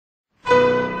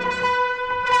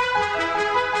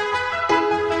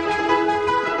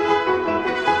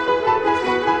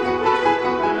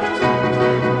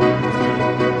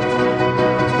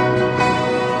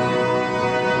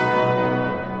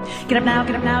Get up now,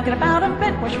 get up now, get up out of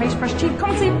bed. Wash your face, brush your teeth,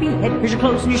 comb, sleepy head. Here's your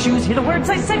clothes and your shoes, hear the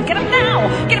words I said. Get up now,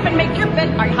 get up and make your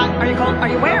bed. Are you hot, are you cold, are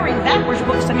you wearing that? Where's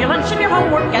your books and your lunch and your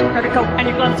homework? Get grab your coat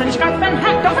and your gloves and your scarf and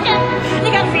hat. Don't forget,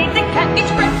 you gotta feed the cat each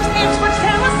breakfast. The experts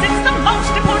tell us it's the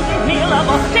most important meal of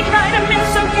all. Take your vitamins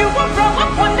so you will grow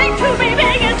up one day to be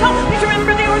big and tall. Please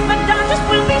remember the orthodontist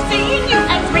will be seeing you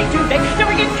at 3 today. Don't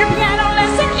forget your piano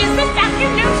lesson is this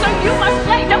afternoon, so you must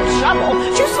play. Don't shovel,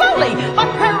 chew slowly,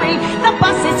 but hurry. The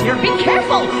bus is here, be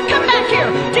careful. Come back here,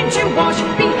 didn't you wash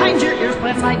behind your ears?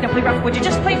 Last night, don't play rough, would you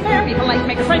just play fair? Be polite,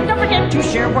 make a friend, don't forget to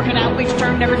share. Working out each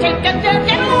turn, never take a dare.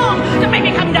 Get along, don't make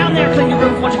me come down there. Clean your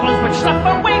roof, wash your clothes, put your stuff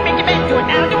away. Make your bed, do it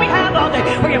now, do we have all day?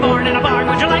 Were you born in a barn,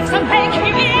 would you like some hay? Can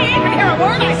you even hear a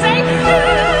word I say?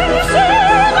 Answer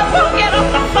the phone, get off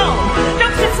the phone.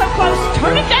 Don't sit so close,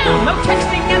 turn it down. No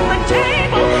texting at the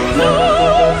table. No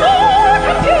more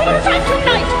computer time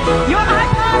tonight. Your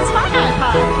iPod's my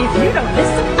iPod. If you don't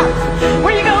listen up,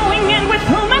 where you going and with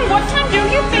whom and what time do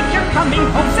you think you're coming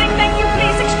home? Saying thank you,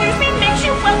 please, excuse me, makes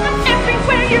you welcome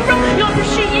everywhere you roam. You'll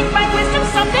appreciate my wisdom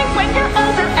someday when you're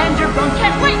older and you're grown.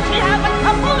 Can't wait to have a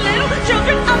couple little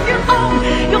children of your own.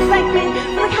 You'll thank me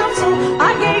for the counsel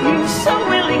I gave you so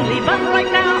willingly, but right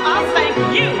now I'll thank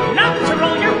you not to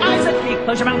roll your eyes at me.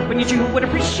 Close your mouth when you chew, would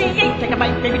appreciate. Take a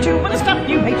bite, maybe two, with the stuff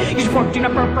you hate. Use your fork, do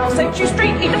not burp, or I'll set you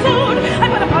straight. Eat the food I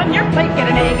put upon your plate. Get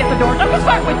an egg at the door, don't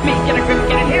start with me. Get a grip,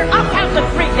 get it here, I'll count to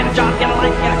 3.